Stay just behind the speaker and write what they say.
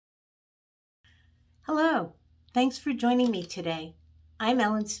Hello, thanks for joining me today. I'm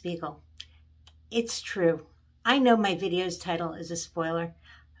Ellen Spiegel. It's true, I know my video's title is a spoiler,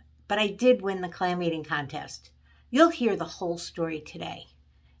 but I did win the clam eating contest. You'll hear the whole story today.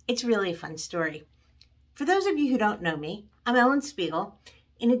 It's really a fun story. For those of you who don't know me, I'm Ellen Spiegel.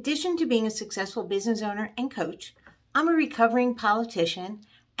 In addition to being a successful business owner and coach, I'm a recovering politician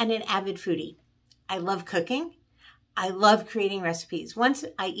and an avid foodie. I love cooking. I love creating recipes. Once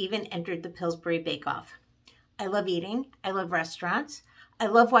I even entered the Pillsbury Bake Off. I love eating. I love restaurants. I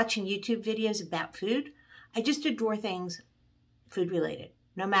love watching YouTube videos about food. I just adore things food related,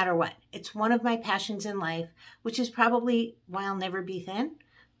 no matter what. It's one of my passions in life, which is probably why I'll never be thin,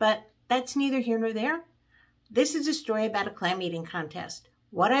 but that's neither here nor there. This is a story about a clam eating contest,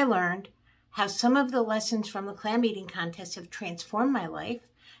 what I learned, how some of the lessons from the clam eating contest have transformed my life,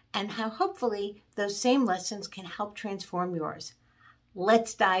 and how hopefully those same lessons can help transform yours.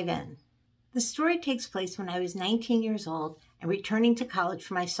 Let's dive in. The story takes place when I was 19 years old and returning to college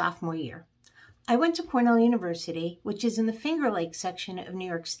for my sophomore year. I went to Cornell University, which is in the Finger Lakes section of New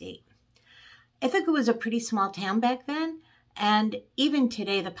York State. Ithaca was a pretty small town back then, and even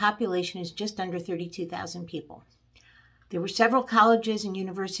today the population is just under 32,000 people. There were several colleges and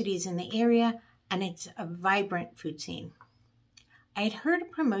universities in the area, and it's a vibrant food scene. I had heard a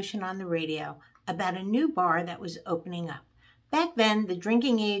promotion on the radio about a new bar that was opening up. Back then, the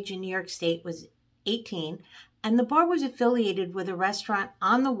drinking age in New York State was 18, and the bar was affiliated with a restaurant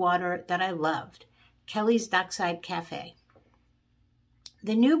on the water that I loved, Kelly's Dockside Cafe.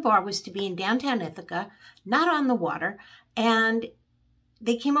 The new bar was to be in downtown Ithaca, not on the water, and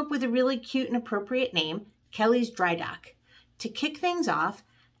they came up with a really cute and appropriate name, Kelly's Dry Dock. To kick things off,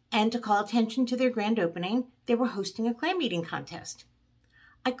 and to call attention to their grand opening, they were hosting a clam eating contest.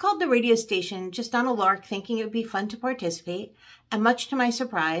 I called the radio station just on a lark thinking it would be fun to participate, and much to my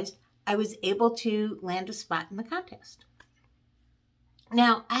surprise, I was able to land a spot in the contest.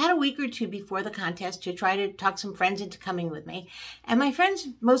 Now, I had a week or two before the contest to try to talk some friends into coming with me, and my friends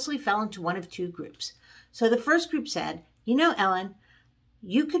mostly fell into one of two groups. So the first group said, "You know, Ellen,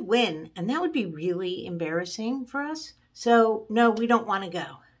 you could win, and that would be really embarrassing for us. So no, we don't want to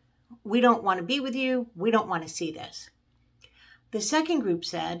go. We don't want to be with you. We don't want to see this." The second group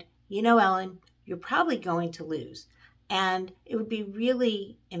said, "You know, Ellen, you're probably going to lose, and it would be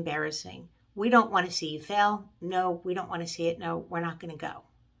really embarrassing. We don't want to see you fail. No, we don't want to see it. No, we're not going to go."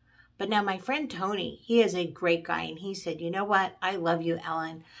 But now my friend Tony, he is a great guy, and he said, "You know what? I love you,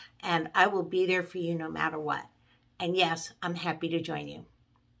 Ellen, and I will be there for you no matter what. And yes, I'm happy to join you."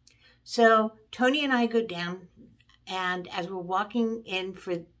 So Tony and I go down, and as we're walking in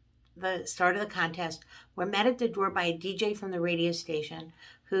for the start of the contest, we're met at the door by a DJ from the radio station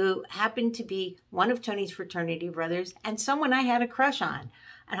who happened to be one of Tony's fraternity brothers and someone I had a crush on.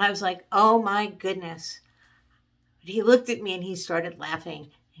 And I was like, oh my goodness. He looked at me and he started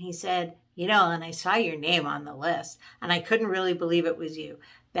laughing. And he said, "You know, and I saw your name on the list, and I couldn't really believe it was you,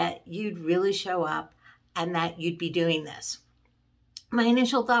 that you'd really show up and that you'd be doing this." My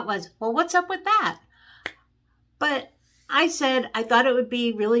initial thought was, well, what's up with that? But I said I thought it would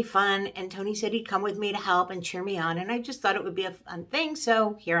be really fun, and Tony said he'd come with me to help and cheer me on, and I just thought it would be a fun thing,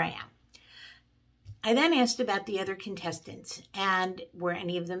 so here I am. I then asked about the other contestants, and were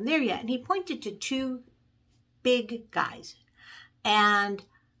any of them there yet? And he pointed to two big guys, and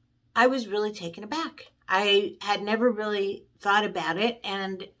I was really taken aback. I had never really thought about it,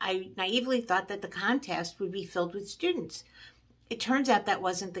 and I naively thought that the contest would be filled with students. It turns out that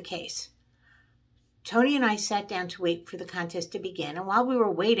wasn't the case. Tony and I sat down to wait for the contest to begin, and while we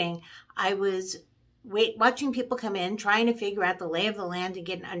were waiting, I was watching people come in, trying to figure out the lay of the land and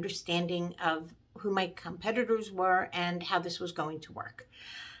get an understanding of who my competitors were and how this was going to work.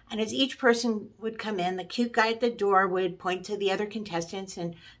 And as each person would come in, the cute guy at the door would point to the other contestants,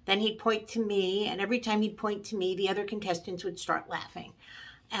 and then he'd point to me, and every time he'd point to me, the other contestants would start laughing.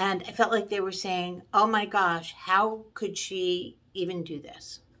 And I felt like they were saying, "Oh my gosh, how could she even do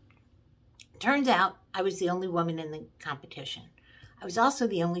this?" Turns out I was the only woman in the competition. I was also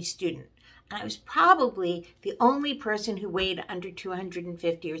the only student, and I was probably the only person who weighed under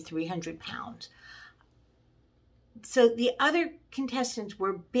 250 or 300 pounds. So the other contestants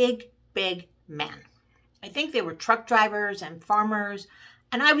were big, big men. I think they were truck drivers and farmers,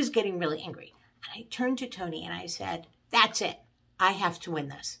 and I was getting really angry. And I turned to Tony and I said, "That's it. I have to win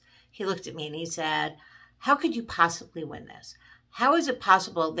this." He looked at me and he said, "How could you possibly win this? How is it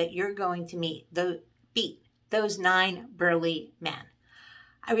possible that you're going to beat those 9 burly men?"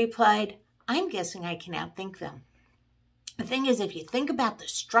 I replied, "I'm guessing I can outthink them." The thing is, if you think about the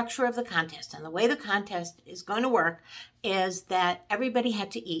structure of the contest and the way the contest is going to work is that everybody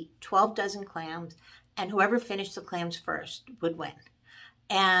had to eat 12 dozen clams, and whoever finished the clams first would win.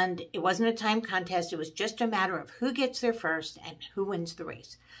 And it wasn't a time contest. It was just a matter of who gets there first and who wins the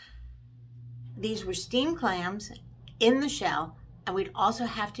race. These were steamed clams in the shell, and we'd also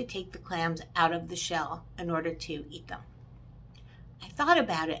have to take the clams out of the shell in order to eat them. I thought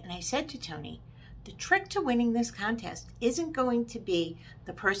about it and I said to Tony, the trick to winning this contest isn't going to be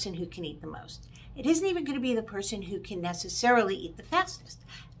the person who can eat the most. It isn't even going to be the person who can necessarily eat the fastest.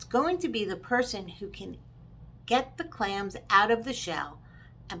 It's going to be the person who can get the clams out of the shell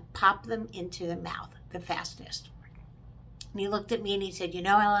and pop them into the mouth the fastest. And he looked at me and he said, you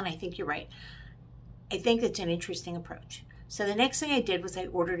know, Ellen, I think you're right. I think it's an interesting approach. So the next thing I did was I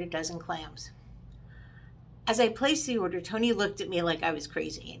ordered a dozen clams. As I placed the order, Tony looked at me like I was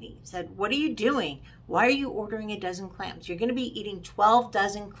crazy and he said, what are you doing? Why are you ordering a dozen clams? You're going to be eating 12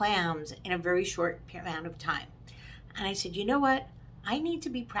 dozen clams in a very short amount of time. And I said, you know what? I need to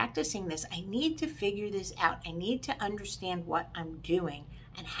be practicing this. I need to figure this out. I need to understand what I'm doing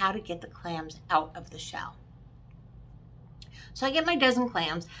and how to get the clams out of the shell. So I get my dozen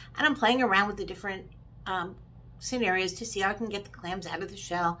clams and I'm playing around with the different scenarios to see how I can get the clams out of the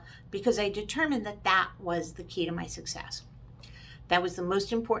shell, because I determined that that was the key to my success. That was the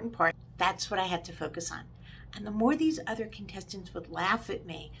most important part. That's what I had to focus on. And the more these other contestants would laugh at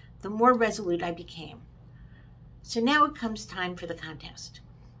me, the more resolute I became. So now it comes time for the contest.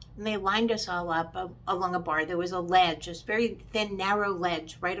 And they lined us all up along a bar. There was a ledge, this very thin, narrow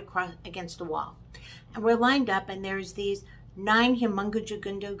ledge right across against a wall. And we're lined up and there's these 9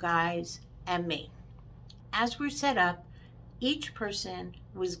 Humunga guys and me. As we're set up, each person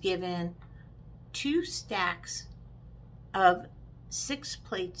was given 2 stacks of 6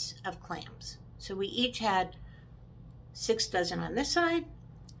 plates of clams. So we each had 6 dozen on this side,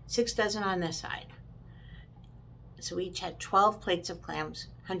 6 dozen on this side. So we each had 12 plates of clams,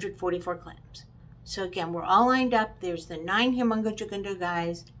 144 clams. So again, we're all lined up. There's the 9 Humunga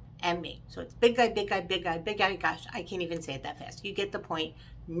guys and me. So it's big guy, big guy, big guy, big guy. Gosh, I can't even say it that fast. You get the point.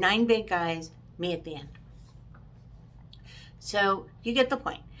 9 big guys, me at the end. So you get the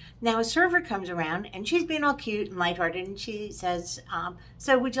point. Now a server comes around and she's being all cute and lighthearted and she says,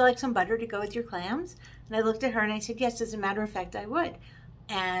 so would you like some butter to go with your clams? And I looked at her and I said, yes, as a matter of fact, I would.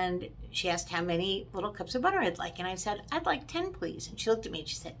 And she asked how many little cups of butter I'd like. And I said, I'd like 10, please. And she looked at me and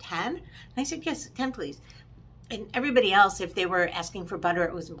she said, 10? And I said, yes, 10, please. And everybody else, if they were asking for butter,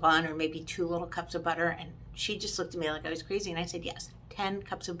 it was 1 or maybe 2 little cups of butter. And she just looked at me like I was crazy. And I said, yes, 10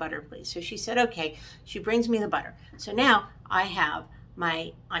 cups of butter, please. So she said, okay. She brings me the butter. So now I have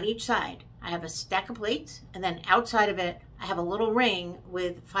on each side, I have a stack of plates. And then outside of it, I have a little ring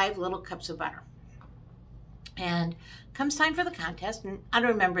with 5 little cups of butter. And comes time for the contest. And I don't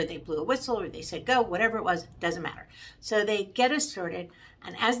remember, they blew a whistle or they said go, whatever it was, doesn't matter. So they get us started.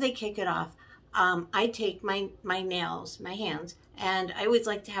 And as they kick it off, I take my nails, my hands, and I always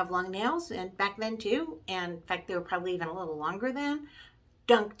like to have long nails, and back then too, and in fact they were probably even a little longer then,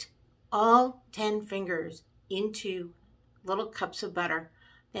 dunked all 10 fingers into little cups of butter,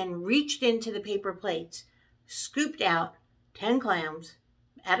 then reached into the paper plates, scooped out 10 clams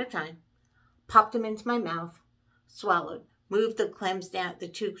at a time, popped them into my mouth, swallowed, moved the clams down, the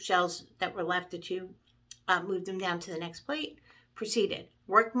 2 shells that were left, moved them down to the next plate, proceeded,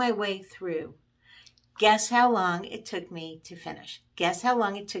 worked my way through. Guess how long it took me to finish? Guess how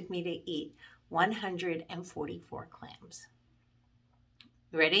long it took me to eat 144 clams?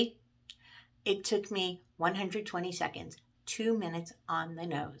 Ready? It took me 120 seconds, 2 minutes on the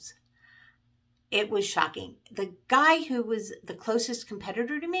nose. It was shocking. The guy who was the closest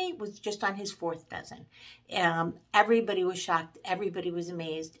competitor to me was just on his 4th dozen. Everybody was shocked. Everybody was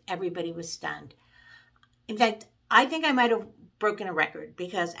amazed. Everybody was stunned. In fact, I think I might have broken a record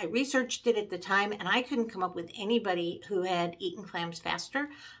because I researched it at the time and I couldn't come up with anybody who had eaten clams faster.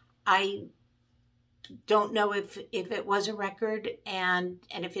 I don't know if it was a record, and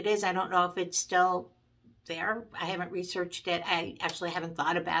if it is, I don't know if it's still there. I haven't researched it. I actually haven't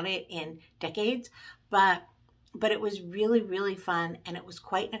thought about it in decades, but it was really, really fun, and it was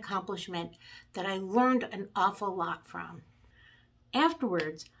quite an accomplishment that I learned an awful lot from.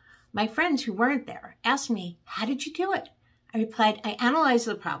 Afterwards, my friends who weren't there asked me, how did you do it? I replied, I analyzed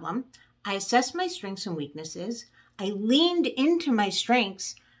the problem, I assessed my strengths and weaknesses, I leaned into my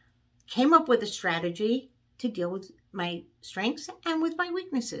strengths, came up with a strategy to deal with my strengths and with my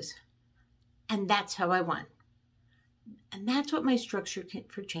weaknesses. And that's how I won. And that's what my structure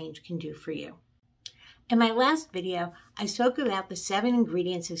for change can do for you. In my last video, I spoke about the 7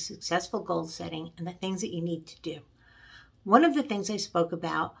 ingredients of successful goal setting and the things that you need to do. One of the things I spoke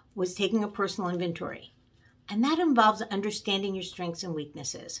about was taking a personal inventory, and that involves understanding your strengths and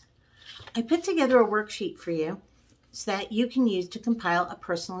weaknesses. I put together a worksheet for you so that you can use to compile a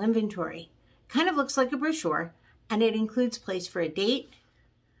personal inventory. Kind of looks like a brochure, and it includes place for a date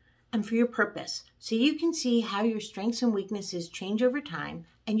and for your purpose, so you can see how your strengths and weaknesses change over time,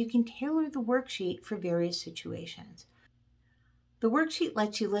 and you can tailor the worksheet for various situations. The worksheet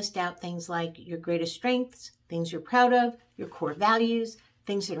lets you list out things like your greatest strengths, things you're proud of, your core values,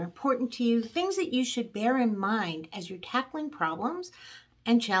 things that are important to you, things that you should bear in mind as you're tackling problems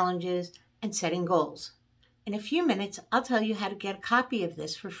and challenges and setting goals. In a few minutes, I'll tell you how to get a copy of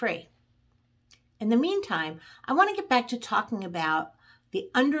this for free. In the meantime, I want to get back to talking about the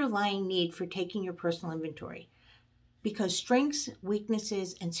underlying need for taking your personal inventory, because strengths,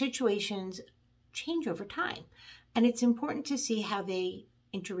 weaknesses, and situations change over time, and it's important to see how they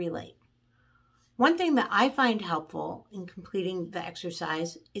interrelate. One thing that I find helpful in completing the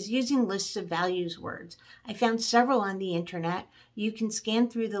exercise is using lists of values words. I found several on the internet. You can scan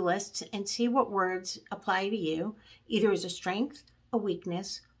through the lists and see what words apply to you, either as a strength, a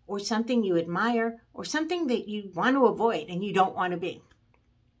weakness, or something you admire, or something that you want to avoid and you don't want to be.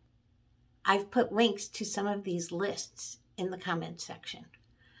 I've put links to some of these lists in the comments section.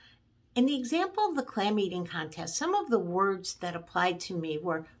 In the example of the clam eating contest, some of the words that applied to me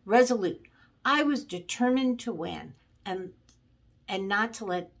were resolute. I was determined to win and not to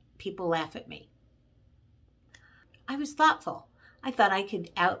let people laugh at me. I was thoughtful. I thought I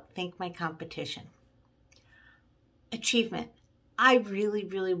could outthink my competition. Achievement. I really,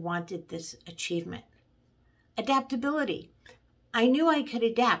 really wanted this achievement. Adaptability. I knew I could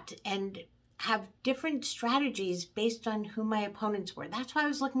adapt and have different strategies based on who my opponents were. That's why I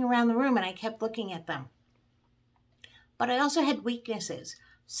was looking around the room and I kept looking at them. But I also had weaknesses: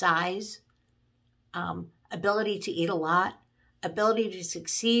 size, ability to eat a lot, ability to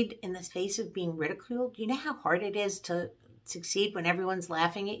succeed in the face of being ridiculed. You know how hard it is to succeed when everyone's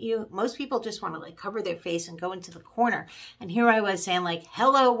laughing at you? Most people just want to like cover their face and go into the corner. And here I was saying like,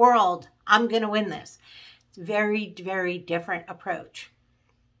 hello world, I'm going to win this. It's a very, very different approach.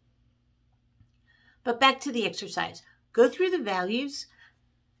 But back to the exercise. Go through the values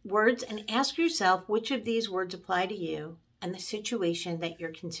words and ask yourself which of these words apply to you and the situation that you're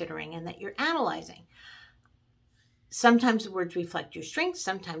considering and that you're analyzing. Sometimes the words reflect your strengths,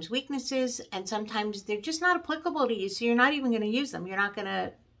 sometimes weaknesses, and sometimes they're just not applicable to you, so you're not even going to use them. You're not going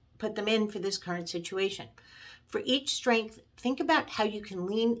to put them in for this current situation. For each strength, think about how you can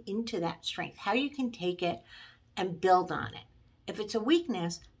lean into that strength, how you can take it and build on it. If it's a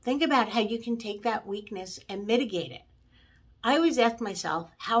weakness, think about how you can take that weakness and mitigate it. I always ask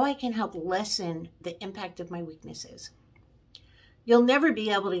myself how I can help lessen the impact of my weaknesses. You'll never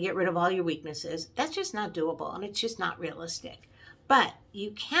be able to get rid of all your weaknesses. That's just not doable, and it's just not realistic. But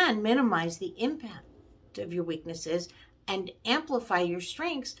you can minimize the impact of your weaknesses and amplify your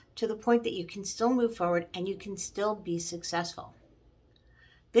strengths to the point that you can still move forward and you can still be successful.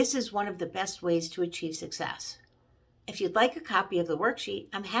 This is one of the best ways to achieve success. If you'd like a copy of the worksheet,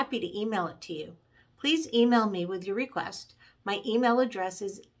 I'm happy to email it to you. Please email me with your request. My email address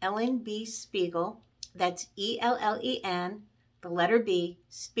is Ellen B. Spiegel, that's E-L-L-E-N, the letter B,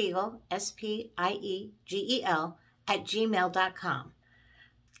 Spiegel, S-P-I-E-G-E-L, @gmail.com.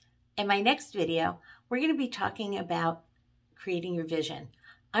 In my next video, we're going to be talking about creating your vision,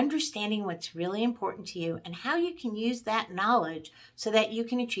 understanding what's really important to you, and how you can use that knowledge so that you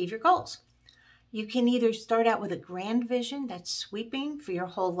can achieve your goals. You can either start out with a grand vision that's sweeping for your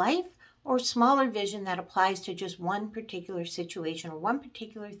whole life, or a smaller vision that applies to just one particular situation or one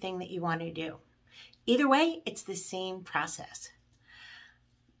particular thing that you want to do. Either way, it's the same process.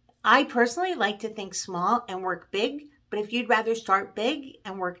 I personally like to think small and work big, but if you'd rather start big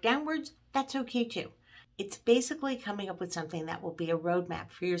and work downwards, that's okay too. It's basically coming up with something that will be a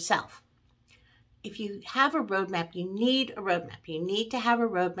roadmap for yourself. If you have a roadmap, you need a roadmap. You need to have a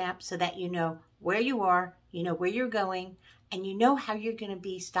roadmap so that you know where you are, you know where you're going, and you know how you're going to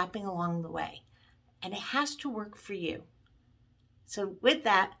be stopping along the way. And it has to work for you. So with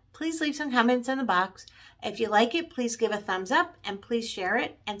that, please leave some comments in the box. If you like it, please give a thumbs up and please share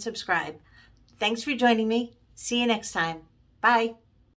it and subscribe. Thanks for joining me. See you next time. Bye.